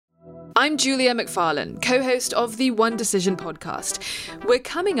I'm Julia McFarlane, co-host of the One Decision podcast. We're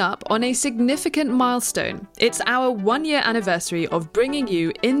coming up on a significant milestone. It's our 1-year anniversary of bringing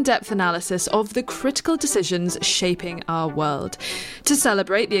you in-depth analysis of the critical decisions shaping our world. To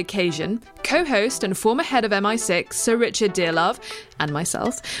celebrate the occasion, co-host and former head of MI6, Sir Richard Dearlove, and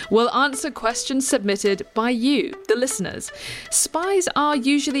myself, will answer questions submitted by you, the listeners. Spies are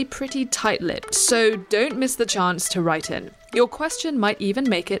usually pretty tight-lipped, so don't miss the chance to write in. Your question might even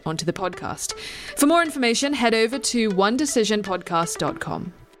make it onto the podcast. For more information, head over to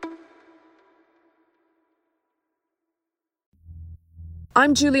onedecisionpodcast.com.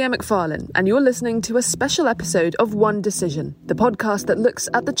 I'm Julia McFarlane, and you're listening to a special episode of One Decision, the podcast that looks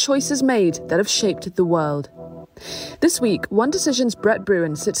at the choices made that have shaped the world. This week, One Decision's Brett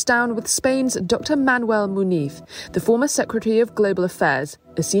Bruin sits down with Spain's Dr. Manuel Muñiz, the former Secretary of Global Affairs,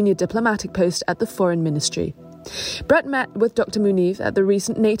 a senior diplomatic post at the Foreign Ministry. Brett met with Dr. Muñiz at the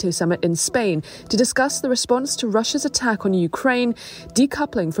recent NATO summit in Spain to discuss the response to Russia's attack on Ukraine,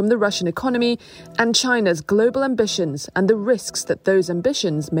 decoupling from the Russian economy, and China's global ambitions and the risks that those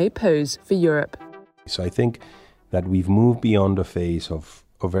ambitions may pose for Europe. So I think that we've moved beyond a phase of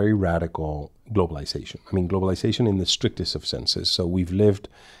a very radical globalization. I mean, globalization in the strictest of senses. So we've lived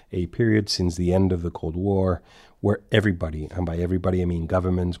a period since the end of the Cold War where everybody, and by everybody I mean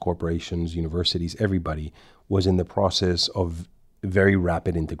governments, corporations, universities, everybody was in the process of very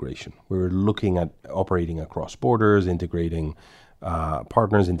rapid integration. We were looking at operating across borders, integrating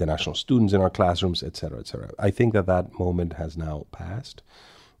partners, international students in our classrooms, et cetera, et cetera. I think that moment has now passed.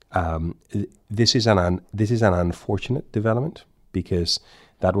 This is an unfortunate development because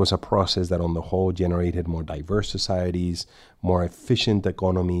that was a process that on the whole generated more diverse societies, more efficient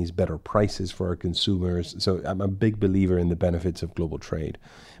economies, better prices for our consumers. So I'm a big believer in the benefits of global trade.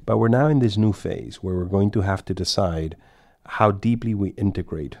 But we're now in this new phase where we're going to have to decide how deeply we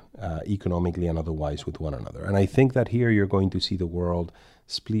integrate economically and otherwise with one another. And I think that here you're going to see the world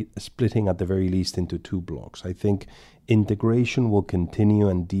splitting at the very least into two blocks. I think integration will continue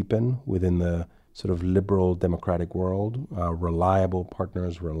and deepen within the sort of liberal democratic world. Reliable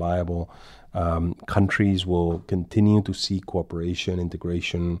partners, reliable countries will continue to see cooperation,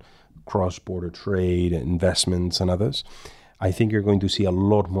 integration, cross-border trade, investments, and others. I think you're going to see a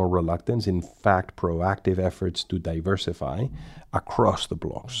lot more reluctance, in fact, proactive efforts to diversify across the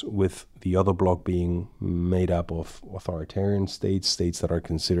blocks, with the other bloc being made up of authoritarian states that are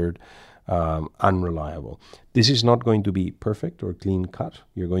considered unreliable. This is not going to be perfect or clean cut.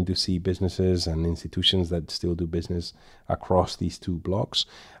 You're going to see businesses and institutions that still do business across these two blocks.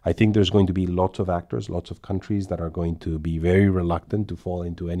 I think there's going to be lots of actors, lots of countries that are going to be very reluctant to fall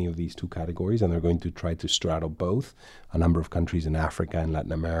into any of these two categories, and they're going to try to straddle both. A number of countries in Africa and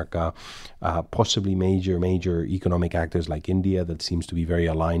Latin America, possibly major economic actors like India that seems to be very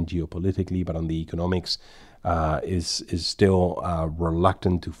aligned geopolitically, but on the economics is still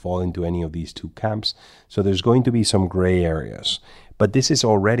reluctant to fall into any of these two camps. So there's going to be some gray areas. But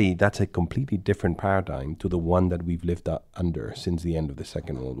that's a completely different paradigm to the one that we've lived under since the end of the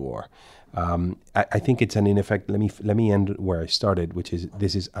Second World War. I think it's let me end where I started, which is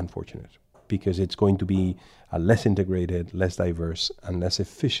this is unfortunate because it's going to be a less integrated, less diverse, and less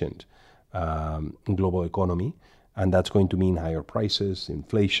efficient global economy. And that's going to mean higher prices,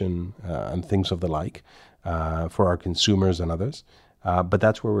 inflation, and things of the like for our consumers and others. But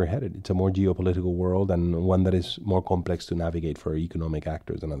that's where we're headed. It's a more geopolitical world and one that is more complex to navigate for economic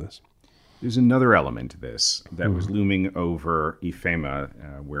actors and others. There's another element to this that was looming over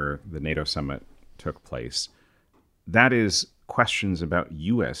IFEMA, where the NATO summit took place. That is questions about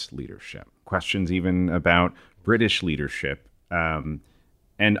U.S. leadership, questions even about British leadership, and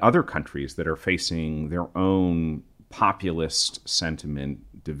other countries that are facing their own populist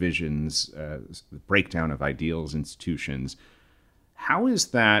sentiment, divisions, breakdown of ideals, institutions. How is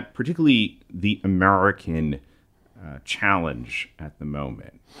that, particularly the American challenge at the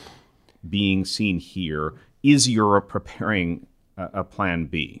moment, being seen here? Is Europe preparing a plan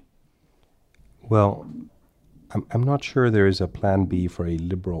B? Well, I'm not sure there is a plan B for a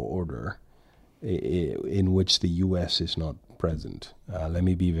liberal order in which the U.S. is not present. Let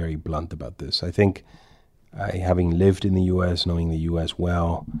me be very blunt about this. I think having lived in the U.S., knowing the U.S.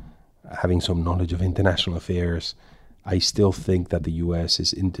 well, having some knowledge of international affairs, I still think that the U.S.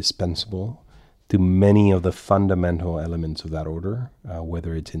 is indispensable to many of the fundamental elements of that order,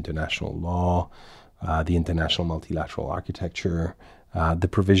 whether it's international law, the international multilateral architecture, the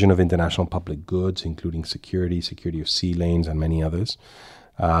provision of international public goods, including security of sea lanes, and many others.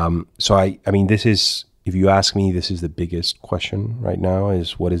 So I mean, this is, if you ask me, this is the biggest question right now,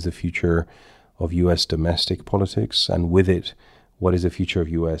 is what is the future of U.S. domestic politics, and with it, what is the future of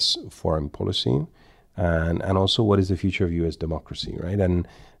U.S. foreign policy, and also what is the future of U.S. democracy, right? And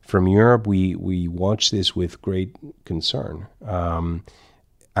from Europe, we watch this with great concern.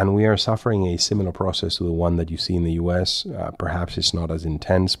 And we are suffering a similar process to the one that you see in the U.S. Perhaps it's not as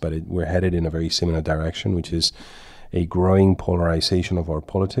intense, but we're headed in a very similar direction, which is a growing polarization of our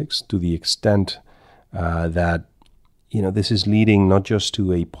politics, to the extent that this is leading not just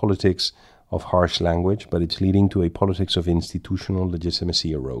to a politics of harsh language, but it's leading to a politics of institutional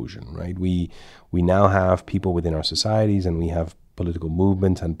legitimacy erosion, right? We now have people within our societies, and we have political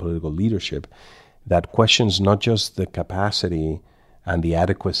movements and political leadership that questions not just the capacity and the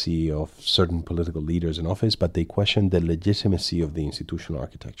adequacy of certain political leaders in office, but they question the legitimacy of the institutional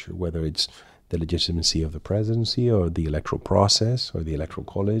architecture, whether it's the legitimacy of the presidency or the electoral process or the electoral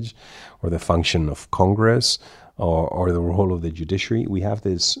college or the function of Congress or the role of the judiciary. We have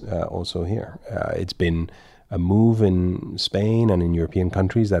this also here. It's been a move in Spain and in European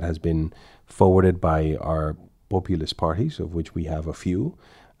countries that has been forwarded by our populist parties, of which we have a few,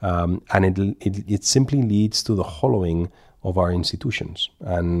 and it simply leads to the hollowing of our institutions,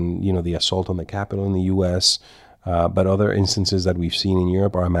 and the assault on the Capitol in the U.S., but other instances that we've seen in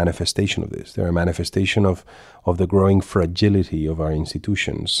Europe are a manifestation of this. They're a manifestation of the growing fragility of our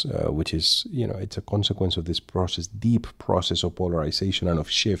institutions, which is, it's a consequence of this process, deep process of polarization and of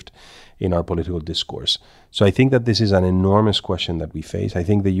shift in our political discourse. So I think that this is an enormous question that we face. I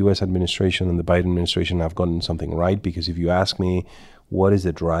think the U.S. administration and the Biden administration have gotten something right, because if you ask me, what is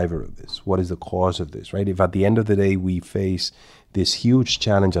the driver of this? What is the cause of this, right? If at the end of the day we face this huge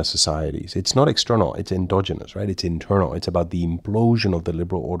challenge as societies, it's not external, it's endogenous, right? It's internal. It's about the implosion of the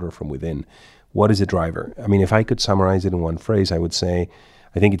liberal order from within. What is the driver? I mean, if I could summarize it in one phrase, I would say,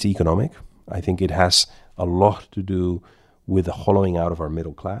 I think it's economic. I think it has a lot to do with the hollowing out of our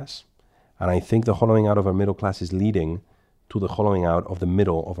middle class. And I think the hollowing out of our middle class is leading to the hollowing out of the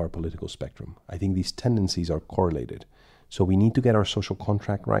middle of our political spectrum. I think these tendencies are correlated. So we need to get our social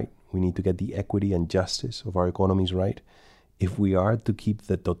contract right. We need to get the equity and justice of our economies right, if we are to keep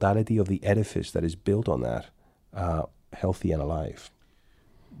the totality of the edifice that is built on that healthy and alive.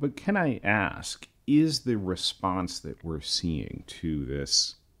 But can I ask, is the response that we're seeing to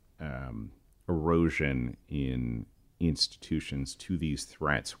this erosion in institutions, to these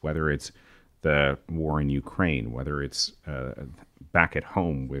threats, whether it's the war in Ukraine, whether it's back at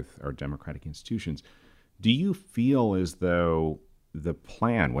home with our democratic institutions, do you feel as though the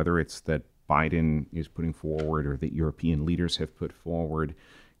plan, whether it's that Biden is putting forward or that European leaders have put forward,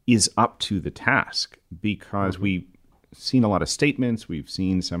 is up to the task? Because we've seen a lot of statements, we've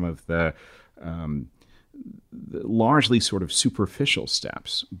seen some of the largely sort of superficial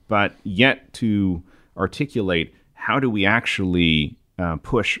steps, but yet to articulate how do we actually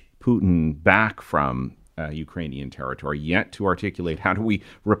push Putin back from Ukrainian territory, yet to articulate how do we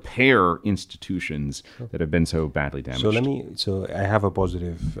repair institutions that have been so badly damaged. So I have a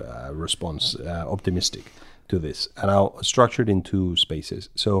positive response, optimistic to this, and I'll structure it in two spaces.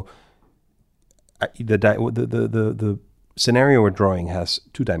 So the scenario we're drawing has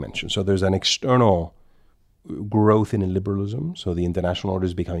two dimensions. So there's an external growth in illiberalism. So the international order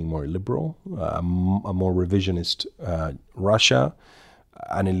is becoming more illiberal, a more revisionist Russia,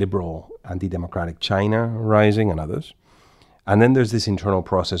 an illiberal, anti-democratic China rising, and others. And then there's this internal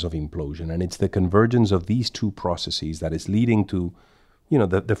process of implosion, and it's the convergence of these two processes that is leading to,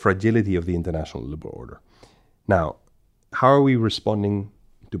 the fragility of the international liberal order. Now, how are we responding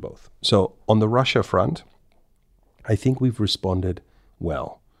to both? So on the Russia front, I think we've responded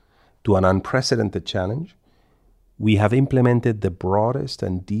well to an unprecedented challenge. We have implemented the broadest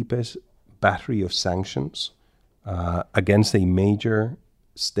and deepest battery of sanctions against a major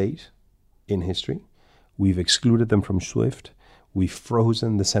state in history. We've excluded them from SWIFT. We've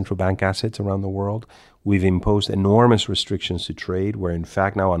frozen the central bank assets around the world. We've imposed enormous restrictions to trade. We're in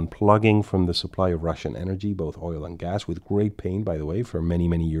fact now unplugging from the supply of Russian energy, both oil and gas, with great pain, by the way, for many,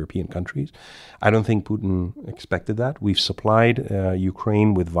 many European countries. I don't think Putin expected that. We've supplied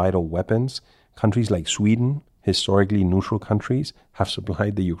Ukraine with vital weapons. Countries like Sweden, historically neutral countries, have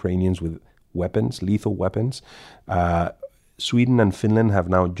supplied the Ukrainians with weapons, lethal weapons. Sweden and Finland have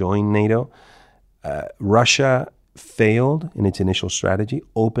now joined NATO. Russia failed in its initial strategy,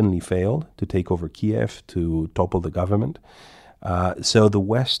 openly failed to take over Kiev, to topple the government. So the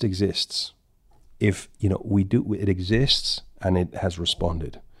West exists. If it exists, and it has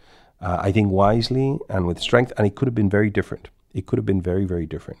responded. I think wisely and with strength, and it could have been very different. It could have been very, very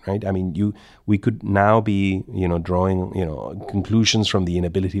different, right? I mean, we could now be, drawing, conclusions from the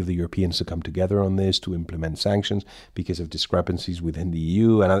inability of the Europeans to come together on this, to implement sanctions because of discrepancies within the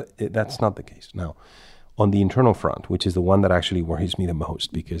EU, and that's not the case. Now, on the internal front, which is the one that actually worries me the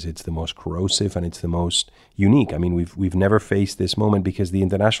most because it's the most corrosive and it's the most unique. I mean, we've never faced this moment because the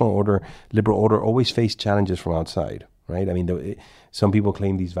international order, liberal order, always faced challenges from outside, right? I mean, some people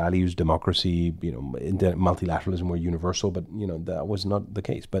claim these values, democracy, multilateralism were universal, but that was not the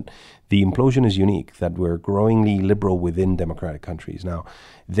case. But the implosion is unique, that we're growingly liberal within democratic countries. Now,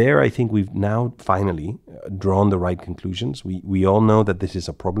 there I think we've now finally drawn the right conclusions. We all know that this is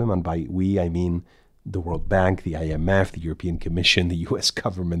a problem, and by we I mean the World Bank, the IMF, the European Commission, the US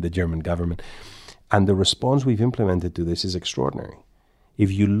government, the German government. And the response we've implemented to this is extraordinary.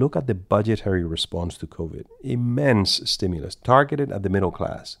 If you look at the budgetary response to COVID, immense stimulus targeted at the middle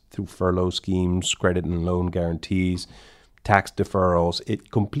class through furlough schemes, credit and loan guarantees, tax deferrals. It's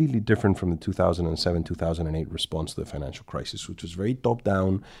completely different from the 2007-2008 response to the financial crisis, which was very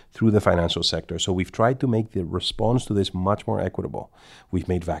top-down through the financial sector. So we've tried to make the response to this much more equitable. We've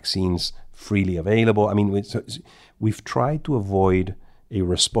made vaccines freely available. I mean, we've tried to avoid a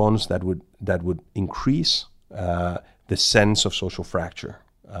response that would increase the sense of social fracture.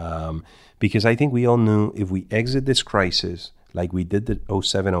 Because I think we all knew if we exit this crisis like we did the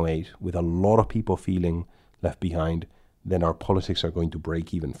 07-08 with a lot of people feeling left behind, then our politics are going to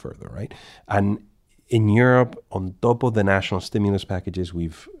break even further, right? And in Europe, on top of the national stimulus packages,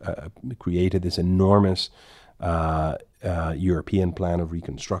 we've created this enormous European plan of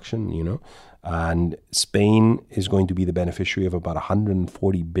reconstruction, and Spain is going to be the beneficiary of about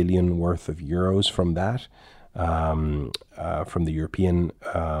 140 billion worth of euros from that, from the European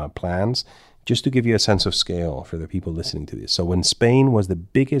plans. Just to give you a sense of scale for the people listening to this. So when Spain was the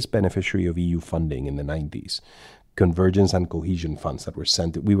biggest beneficiary of EU funding in the 90s, convergence and cohesion funds that were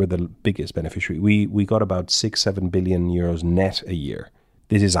sent, we were the biggest beneficiary. We got about 6-7 billion euros net a year.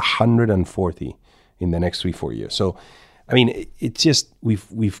 This is 140 in the next 3-4 years. So, I mean, it's just,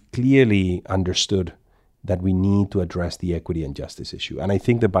 we've clearly understood that we need to address the equity and justice issue. And I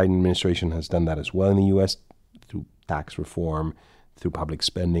think the Biden administration has done that as well in the US through tax reform, through public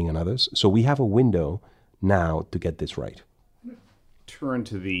spending and others. So we have a window now to get this right. Turn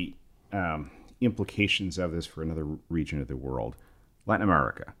to the implications of this for another region of the world, Latin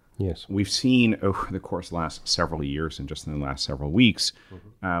America. Yes. We've seen over the course of the last several years and just in the last several weeks,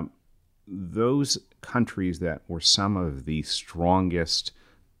 those countries that were some of the strongest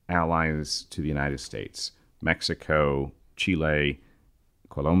allies to the United States, Mexico, Chile,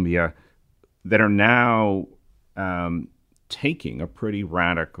 Colombia, that are now taking a pretty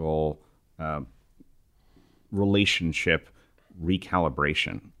radical relationship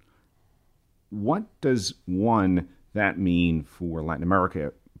recalibration. What does, one, that mean for Latin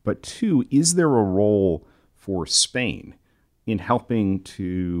America? But two, is there a role for Spain in helping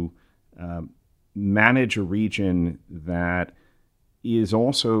to manage a region that is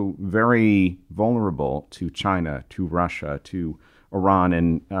also very vulnerable to China, to Russia, to Iran,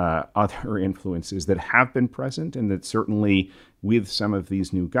 and other influences that have been present, and that certainly with some of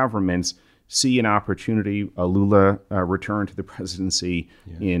these new governments see an opportunity, Lula return to the presidency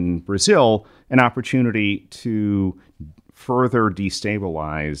in Brazil, an opportunity to further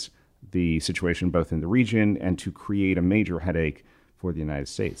destabilize the situation both in the region and to create a major headache for the United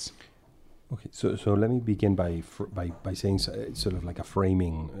States. Okay, so let me begin by saying sort of like a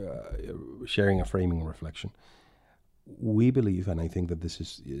framing, sharing a framing reflection. We believe, and I think that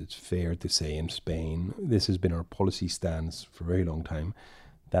it's fair to say in Spain, this has been our policy stance for a very long time,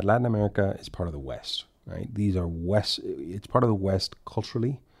 that Latin America is part of the West, right? It's part of the West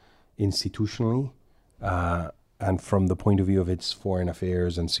culturally, institutionally, and from the point of view of its foreign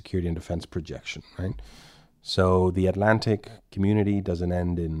affairs and security and defense projection, right? So the Atlantic community doesn't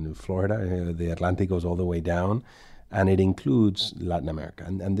end in Florida. The Atlantic goes all the way down, and it includes Latin America.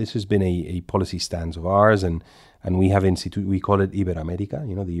 And this has been a policy stance of ours, and we have we call it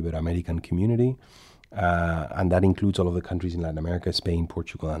Iberoamerica, the Ibero-American community. And that includes all of the countries in Latin America, Spain,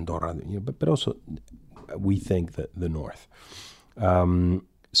 Portugal, Andorra, but also we think that the North.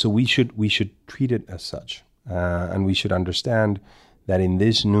 So we should treat it as such, and we should understand that in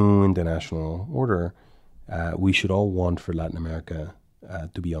this new international order, we should all want for Latin America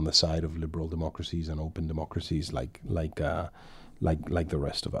to be on the side of liberal democracies and open democracies like the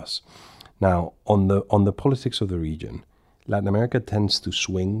rest of us. Now, on the politics of the region, Latin America tends to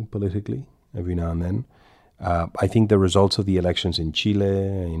swing politically every now and then. I think the results of the elections in Chile,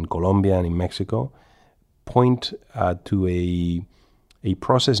 in Colombia, and in Mexico point to a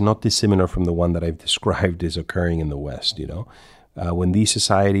process not dissimilar from the one that I've described is occurring in the West. When these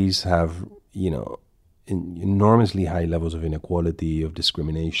societies have, enormously high levels of inequality, of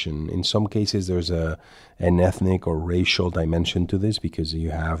discrimination. In some cases, there's an ethnic or racial dimension to this, because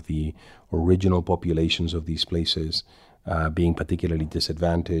you have the original populations of these places being particularly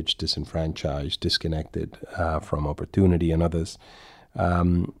disadvantaged, disenfranchised, disconnected from opportunity, and others.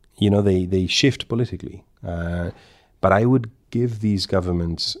 They shift politically. But I would give these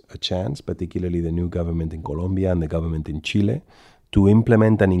governments a chance, particularly the new government in Colombia and the government in Chile, to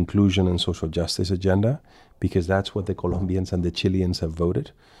implement an inclusion and social justice agenda, because that's what the Colombians and the Chileans have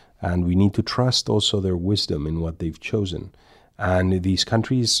voted. And we need to trust also their wisdom in what they've chosen. And these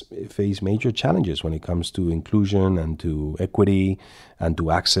countries face major challenges when it comes to inclusion and to equity and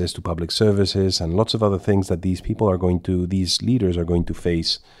to access to public services and lots of other things that these leaders are going to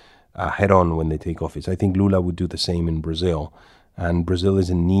face head on when they take office. I think Lula would do the same in Brazil, and Brazil is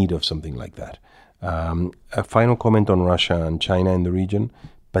in need of something like that. A final comment on Russia and China in the region.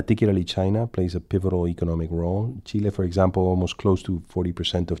 Particularly China plays a pivotal economic role. Chile, for example, almost close to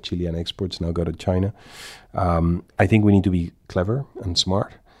 40% of Chilean exports now go to China. I think we need to be clever and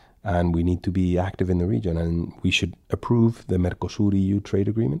smart, and we need to be active in the region, and we should approve the Mercosur-EU trade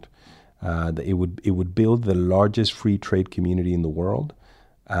agreement. It would build the largest free trade community in the world,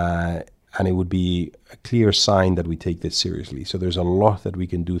 and it would be a clear sign that we take this seriously. So there's a lot that we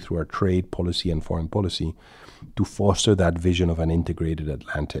can do through our trade policy and foreign policy to foster that vision of an integrated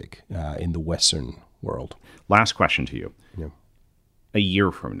Atlantic in the Western world. Last question to you. Yeah. A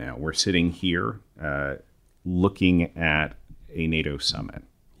year from now, we're sitting here looking at a NATO summit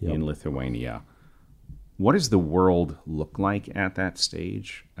in Lithuania. What does the world look like at that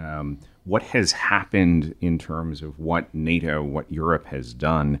stage? What has happened in terms of what NATO, what Europe has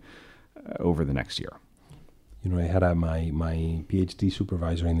done over the next year? I had my PhD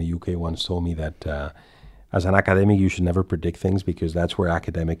supervisor in the UK once told me that as an academic, you should never predict things, because that's where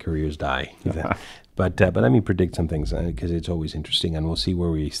academic careers die. But let me predict some things, because it's always interesting, and we'll see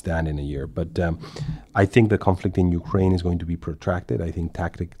where we stand in a year. But I think the conflict in Ukraine is going to be protracted. I think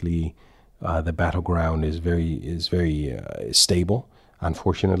tactically the battleground is very stable,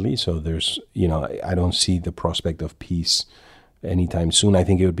 unfortunately. So I don't see the prospect of peace anytime soon. I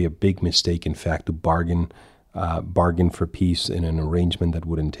think it would be a big mistake, in fact, to bargain for peace in an arrangement that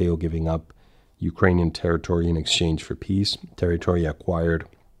would entail giving up Ukrainian territory in exchange for peace, territory acquired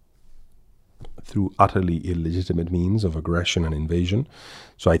through utterly illegitimate means of aggression and invasion.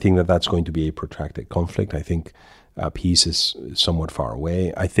 So I think that that's going to be a protracted conflict. I think peace is somewhat far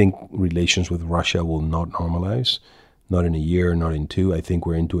away. I think relations with Russia will not normalize, not in a year, not in two. I think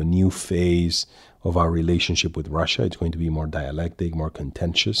we're into a new phase of our relationship with Russia. It's going to be more dialectic, more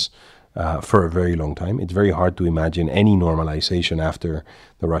contentious for a very long time. It's very hard to imagine any normalization after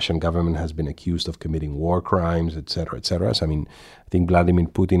the Russian government has been accused of committing war crimes, etc., etc. So, I think Vladimir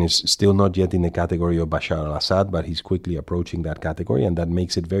Putin is still not yet in the category of Bashar al-Assad, but he's quickly approaching that category, and that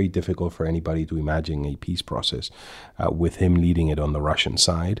makes it very difficult for anybody to imagine a peace process with him leading it on the Russian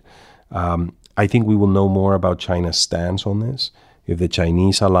side. I think we will know more about China's stance on this. If the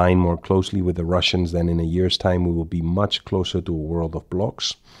Chinese align more closely with the Russians, then in a year's time we will be much closer to a world of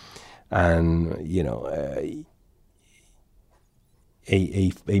blocs. And,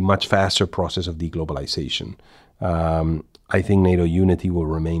 a much faster process of deglobalization. I think NATO unity will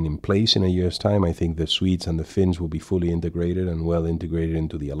remain in place in a year's time. I think the Swedes and the Finns will be fully integrated and well integrated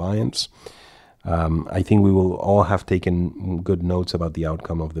into the alliance. I think we will all have taken good notes about the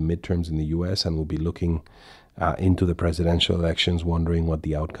outcome of the midterms in the US, and will be looking into the presidential elections, wondering what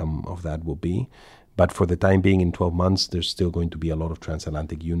the outcome of that will be. But for the time being, in 12 months, there's still going to be a lot of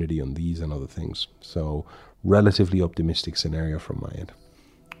transatlantic unity on these and other things. So relatively optimistic scenario from my end.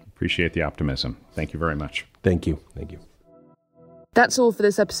 Appreciate the optimism. Thank you very much. Thank you. Thank you. That's all for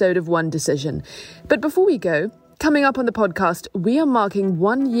this episode of One Decision. But before we go, coming up on the podcast, we are marking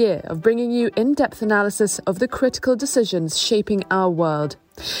 1 year of bringing you in-depth analysis of the critical decisions shaping our world.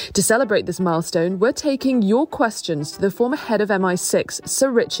 To celebrate this milestone, we're taking your questions to the former head of MI6, Sir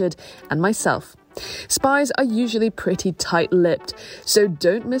Richard, and myself. Spies are usually pretty tight-lipped, so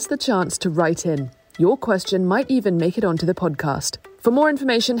don't miss the chance to write in. Your question might even make it onto the podcast. For more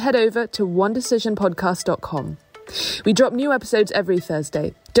information, head over to onedecisionpodcast.com. We drop new episodes every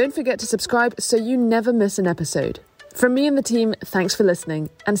Thursday. Don't forget to subscribe so you never miss an episode. From me and the team, thanks for listening,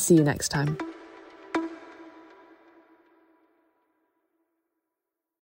 and see you next time.